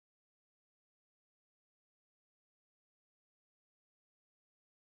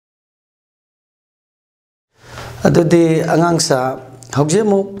Adudi angangsa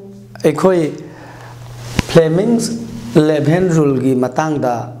haujimu ekoi Fleming's 11 rule gi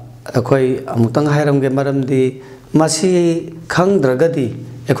matangda ekoi amutang hairam ge maramdi masi khangdragadi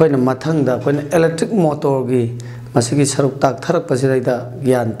ekoi na mathangda ekoi electric motor gi masi gi saruk tak tharak pasiraida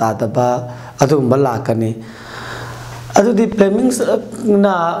gyan ta daba adugumba lakani adudi Fleming's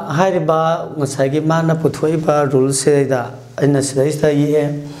na hairiba ngasai gi mana puthoiba rule seida aina sidaista ye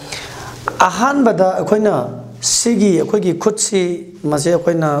ahan bada ekoi na sigi ekoi gi khutsi masi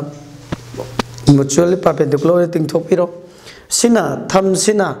ekoi na mutually perpendicular tingthokpiro sina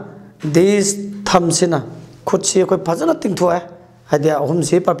thamsina this thamsina khutsi ekoi phajana tingthoe hadia ahum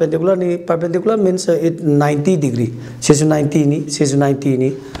se perpendicular means it 90 degree sisu 90 ni sisu 90 ni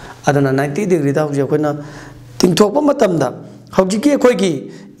adana 90 degree da huje ekoi na tingthokpa matamda hojiki ekoi gi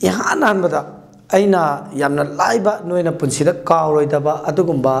ihan hanbada aina yamna laiba noina punsida kawroidaba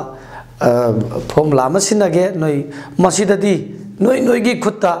adugumba formula masinage noi masidadi noi gi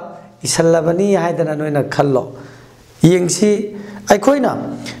khutta isalabani haidana noina khallo yengsi aikoina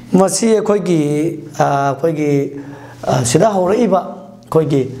masi akoigi sida horaiba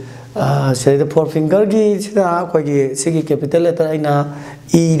akoigi sida four finger gi sida akoigi sigi capital letter aina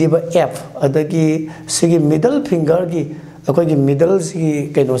e riba f adagi sigi middle finger gi akoigi middle sigi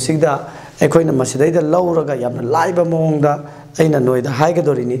kaino sigda aikoina masidaida lawraga yamna laiba mongda aina noida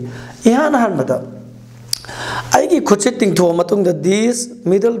haigadorini ihan hanbada aigi khutse tingtho matungda this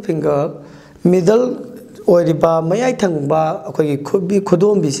middle finger middle oiriba mayai thangba akogi khubi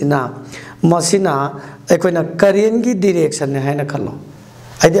khudom bisina masina akoina current gi direction ne haina khallo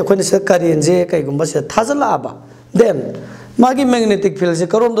aidi akoina se current je kai gumba se thajala aba then magi magnetic field se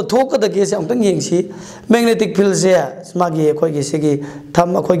karom do thok da ge se amtang yengsi magnetic field se magi akogi sigi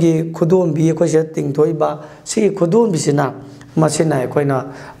tham akogi khudom bi akoi se tingthoi ba sigi khudom bisina masina akoina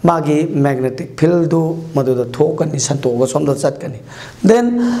magi magnetic field du madu da thokani santoga somda chatkani then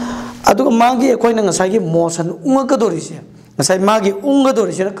aduga magi akoina ngasai gi motion unga dorise ngasai magi unga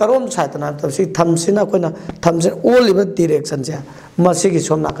dorise karom saitana tasi thamsina akoina thamsin all liba direction ja masigi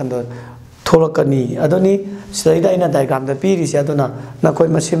somna kando tholakani adoni saida ina diagram da piri se aduna nakoi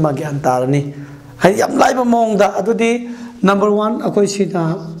masi magi antarani hai yam laiba mongda adudi number 1 akoi sina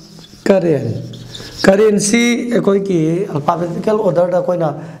currency ekoi ki alphabetical order da koina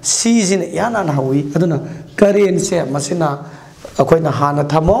c jin yana na hawi aduna currency masina akoina hana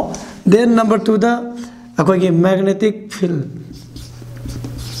thamo then number 2 da akoi ki magnetic field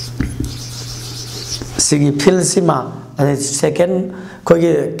sigi field sima second koi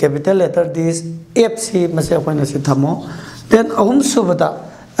ki capital letter this fc mase akoina si thamo then ahum subada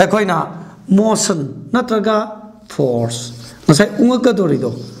akoina motion natraga force masai unga ka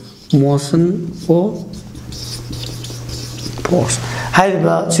dorido motion or force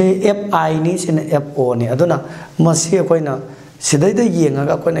haiba si fi ni sin fo ni aduna masi akoina sidai da yenga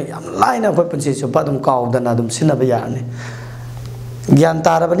akoina yam laina akoi punsi so padum kaudana dum sinaba yani gyan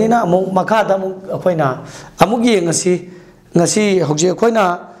tarabanina amuk makada amuk akoina amuk yengasi ngasi hoje akoina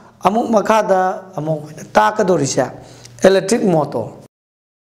amuk makada amuk taka dorisa electric motor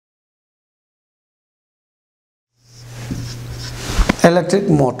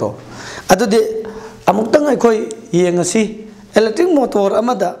adudi amuktang ekoi yengasi electric motor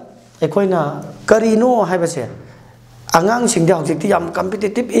amada ekoina karino haibase angang singda hojikti yam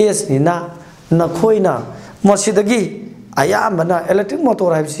competitive age ni na khoina mosidagi ayamana electric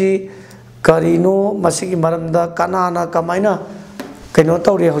motor haibsi karino masigi maramda kanana kamaina kaino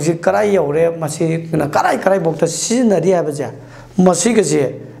tawri hojik karai yore masi na karai bokta sinari habaja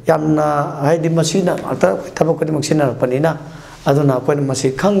masigase yamna haidi masina ata thabakodi maksina panina aduna koina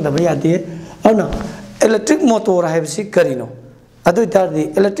masi khangdaba yadi ana electric motor haibsi karino adu tardi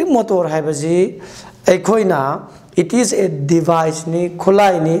electric motor haibsi ekoina it is a device ni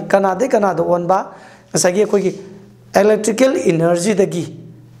khulai ni kanade onba asagi koi electrical energy dagi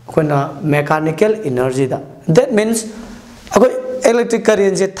koina mechanical energy da that means akoi electric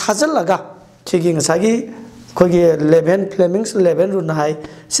current je thajalaga chigi ngasagi koi 11 Fleming's 11 run hai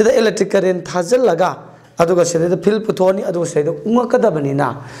sida electric current thajalaga aduga sida field puthoni aduga sida unga kadabani na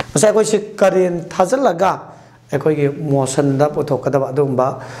masai koi se current thajalaga ekoi gi motion da puthokadaba adumba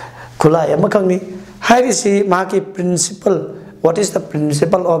khulai amakangni hairisi maki principle what is the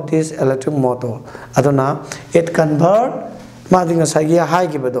principle of this electric motor aduna it convert madinga sagi hai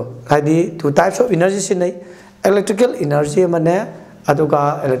gi bedo hadi two types of energy sinai electrical energy mane aduga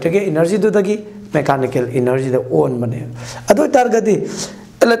electrical energy du dagi mechanical energy da on mane adu targadi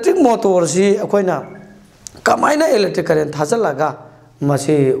electric motor si akoina kamaina electric current thajalaga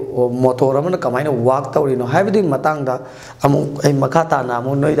masi motor amana kamaina work tawrino haibidi matangda amu ai makata na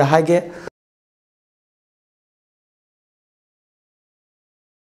amu noida haige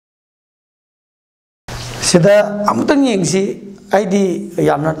sida amutang yengsi aidi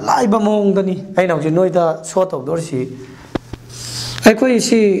yamna laiba mongdani aina hoji noida so tawdorsi aikoi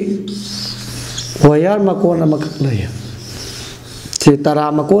si wayar makon amakak lay si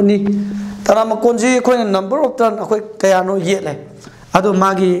tara makon ji koi number of turn akoi kayano yele ado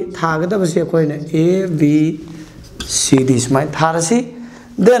magi thagada basi koi na A B C D smai tharasi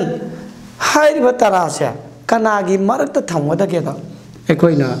then hairiba tara se kanagi marakta thamwada keda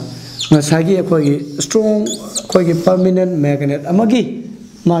akoi na ngasagi akoi strong akoi permanent magnet amagi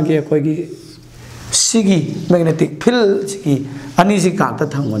magi akoi sigi magnetic field sigi ani si kata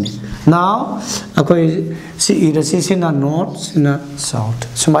thamwani now akoi si ira si sina north sina south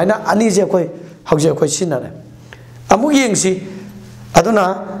sumaina ani je akoi hauje akoi sina re amu yengsi aduna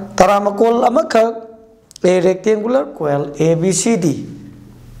taramakol amakha a rectangular coil ABCD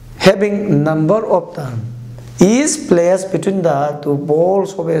having number of turn is placed between the two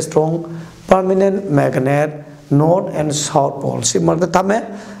poles of a strong permanent magnet north and south pole simarda thame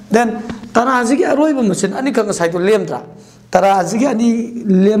then taraji ki aroiba machine ani kang sai to lemtra taraji ki ani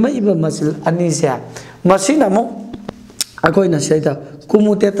lema iba machine ani sia machine amo akoi na saida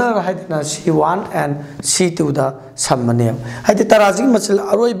commutator haidna C1 and C2 da sammane haidi taraji machine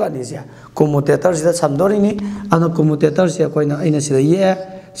aroiba ni sia commutator sida samdori ni ana commutator sia koi na aina sida ye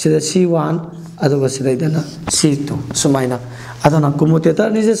sida C1 aduga sida idana C2 sumaina adana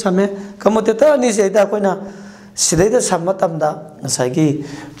commutator ni se same commutator ni se ida koi na sida ida sammatamda ngasagi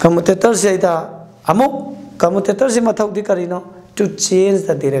commutator se ida amuk commutator si mathau di karino to change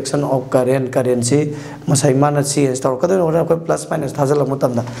the direction of current si masai mana change tor kadon ora ko plus minus thajal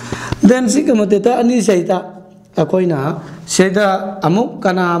mutamda then si commutator ani se ida akoi na seda amuk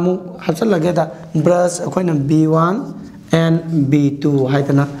kana amuk hapsal lage da brush akoi na B1 and B2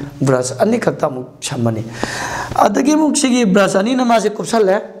 haitana brush ani khakta amuk chamani adagi muk sigi brush ani na ma se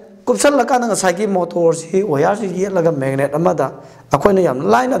kupsal la kana sagi motor si wire si ye laga magnet amada akoi na yam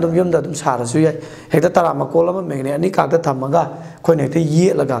line adum yum da dum sara su ye hekta tarama kolama magnet ani ka da thamaga koi ne te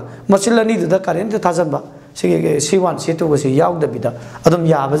ye laga machilani da current ta janba C1 C2 was yaw da bida adum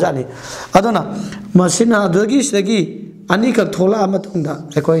ya bajani aduna machine adagi sagi ani ka thola amatunda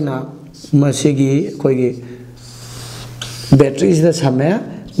ekoi na masigi koigi batteries da same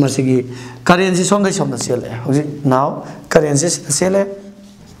masigi current si songa somna sele now current si sele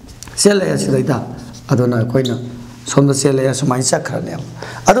sida aduna koi na somda sele sumai sakrane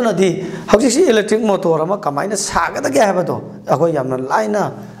aduna di hauji si electric motor ama kamaina saga da ge habado akoi yamna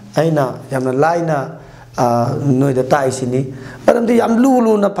laina aina yamna laina noi da tai sini param di yam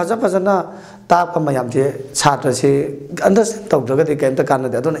lu na phaja na tap ka mayam je chatra se understand taw daga de kem ta kan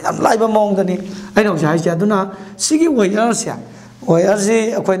da aduna yam laiba mong da ni aina sai ja aduna sigi wire sia wire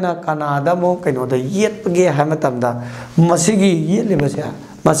ji akoi na kanada mo kaino da yet ge ha matam da masigi yet le ba sia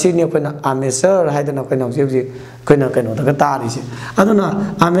masini akoi na armature haidana akoi na ji akoi na kaino da ta ri se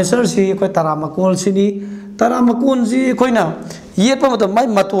aduna armature si akoi taramakol sini taramakon ji akoi na yet pa matam mai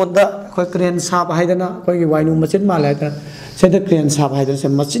maton da akoi crane sap haidana akoi gi wainu machine ma la ta se da crane sap haidana se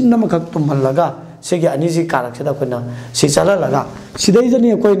machine na makak tum halaga se gi ani ji karak se da akoi na si chala laga sidai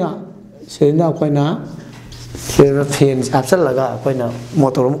jani akoi na se na akoi na se fan apsal laga akoi na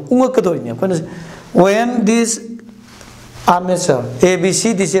motor unga kadoi ni akoi na when this armature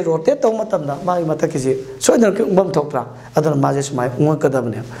ABC this rotate to matamda mai matakisi so na ke umbam thokra adana maje sumai unga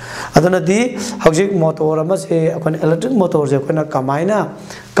kadabne adana di hojik motor ama se akon electric motor je kona kamaina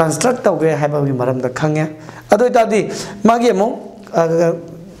construct tawge haiba bi maram da khange adoi tadi magi mo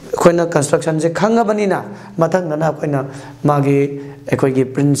koina construction je khanga banina mathang na koina magi ekoi gi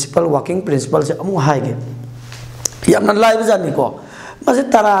principal working principle se amu haige yamna live jani ko mase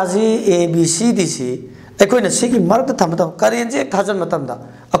taraji ABCDC ekoi na sigi marta thamata current je thajan matamda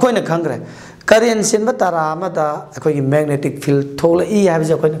akoi na khangre current sin ba tara amada ekoi gi magnetic field thola I ha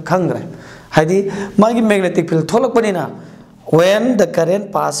je akoi na khangre haidi magi magnetic field tholak panina when the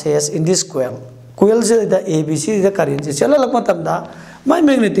current passes in this coil je the ABC the current je chala lak matamda mai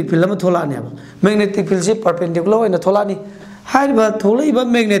magnetic field ma thola ne magnetic field je perpendicular ina thola ni haiba thola iba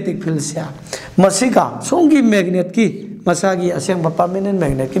magnetic field sia masika songi magnet ki masagi aseng permanent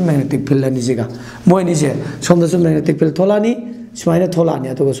magnet ki magnetic field ani jiga moi ni je somda som magnetic field thola ni smaina thola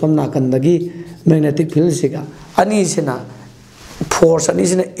ni to som na kan dagi magnetic field siga ani sina force ani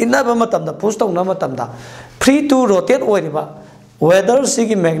sina inaba matam da push tong na matam da free to rotate oiriba whether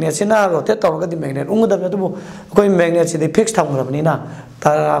sigi magnet sina rotate tawga di magnet unga da to koi magnet si fix thamgrabani na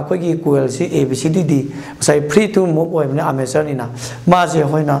tara koi gi coil si ABCD di sai free to move oi na armature ni na ma je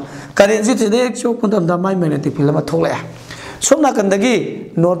hoina current si de chu kuntam da mai magnetic field ma thole Som नाकंदगी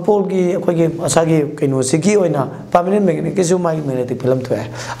north pole की अखोगी असागी कइनोसिगी ओइना permanent magnetic के मागी magnetic field थोए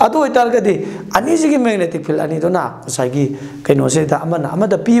अदु ओइतारगदी अनिजिगी magnetic field अनि दोना असागी कइनोसेदा अमना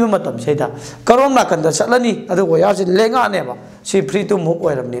अमदा पीबा मतम सेदा chrome नाकंद चलनी अदु वायर से लेंगानेबा सी फ्री टू मूव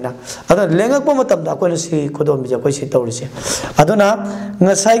ओइरमनिना अदु लेंगकपा मतमदा कोइना सी खोदोम बिजा कोइ सी तौरिसे अदुना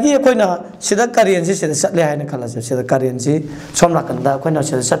ngसागी कोइना सिदा करेंट से सिदा चले हायना खलासे सिदा करेंट से सोम नाकंदा कोइना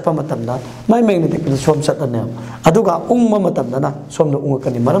सिदा चटपा मतमदा माइ मैग्नेटिक फिल्ड सोम चटने अदुगा उंगमा मतमदना सोमनो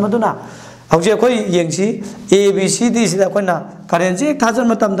उंगकनी मरम अदुना हौजे कोइ येंगसी ए बी सी डी सिदा कोइना करेंट से थाजन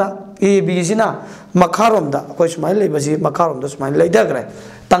मतमदा ए बी सिना मखारोमदा कोइ सुमाइ लेबसी मखारोमदा सुमाइ लेदगरे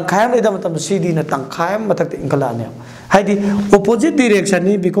तंखायम लेदा मतम सी डी ना तंखायम मथक इंखलाने हाइदी ऑपोजिट डायरेक्शन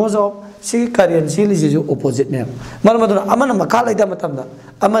नि because of C current C Liji opposite ने मरम अदुना अमन मखा लेदा मतमदा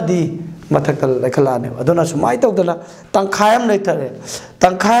अमदी मथक लेखलाने अदुना सुमाइ तौदना तंखायम लेथरे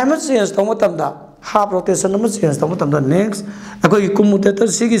तंखायम चेंज तौ मतमदा हाफ रोटेशन नम चेंज तौ मतमदा नेक्स्ट अखोई कम्यूटेटर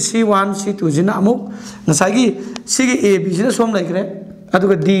सिगी C1 C2 जिना अमुक नसागी सिगी A B Cina Som लेखरे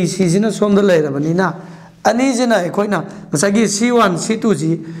अदुगा D C Cina Som the लेरबनिना अनि जिना अखोइना नसागी C1 C2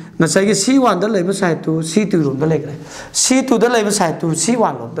 ji नसागी C1 the लेबा side to C2 Rome the लेखरे C2 the लेबा side to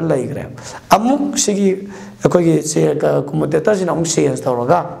C1 Rome the लेखरे अमुक सिगी अखोगी से commutator जिना अमुक change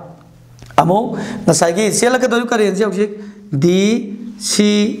तौरगा अमुक नसागी सेलक दरु current J हौजी D C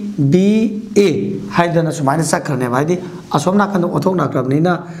B A हाइदना सुमाइना चक्रने भाइदि Asom नाकन ओथोक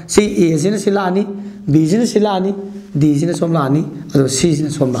नाक्रबनिना C A Cina Silani B Cina Silani D सिना सोमलानी अदो C सिना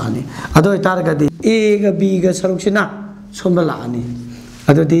सोमलानी अदो इतारगदि A गा B गा सरुकसिना सोमलानी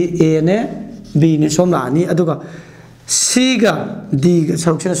अदो दी A ने B ने सोमलानी अदुगा C गा D गा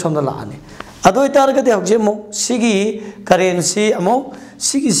सरुकसिना सोमलानी अदो इतारगदि हौजे मो सिगी currency Amo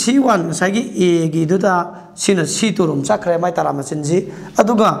सिगी C1 Sagi A गी दुदा सिना C2 रोम चक्रे माइ तारा मसिनजी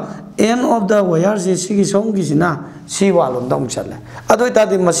अदुगा एंड ऑफ द वायर से सिगी सोंगी सिना C1 लोम दम चले अदो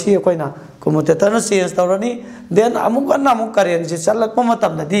इतादि मसी कोइना कम्यूटेटर न चेंज तौरनी देन अमुक अन अमुक करेंट से चलक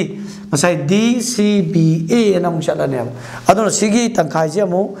मतमदि Maasai D C B A न अमुक चलने अदो सिगी तंखाइ जे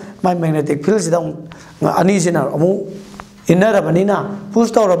अमु माइ मैग्नेटिक फील्ड सिदा अनि सिना अमु इनरबनिना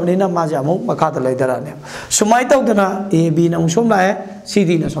पुश तौरबनिना माजे अमु मखाद लेदराने सुमाइ तौदना A B न सोम लाए C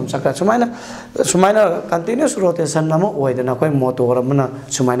D न सोम सकरा सुमाइना कंटिन्यूअस रोटेशन नम ओइदना कोइ मोटर अमना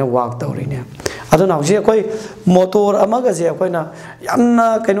सुमाइना वाक तौरिने अदुना हौजे कोइ मोटर अमगा जे कोइना यामना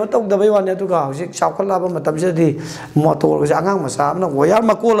कइनो तौदबै वाने अदुगा हौजे चावखलाबा मतमसेदि मोटर जे अंगांग मसा अमना वायर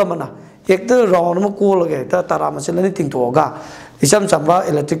मकोल अमना एकत राउंड म कोलगे त तारा मसेलनि तिंगतोगा इसम चंबा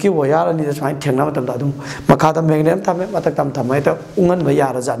इलेक्ट्रिक की वायर अनि द सुमाइ थेंगना मतमदा दुम मखादा मैग्नेट थामे मतक तम थमै त उंगन ब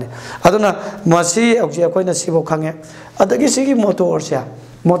यार जाने अदुना मसी हौजे कोइना सिबो खंगे अदगी सिगी मोटर से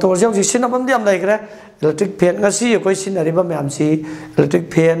मोटर से हौजे सिनबम दिम लाइग्रे इलेक्ट्रिक फैन गसी कोइ सिनरिबा मैम सी इलेक्ट्रिक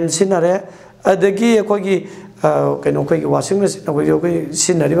फैन सिनरे अदगी कोइ कइनो कोइ वाशिंग मशीन कोइ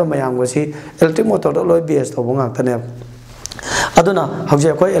सिनरिबा ma'am गसी electric motor the Loy base तो बंगातने अदुना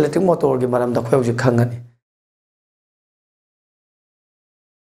हौजे कोइ इलेक्ट्रिक मोटर की मरम द कोइ हौजे खंगनी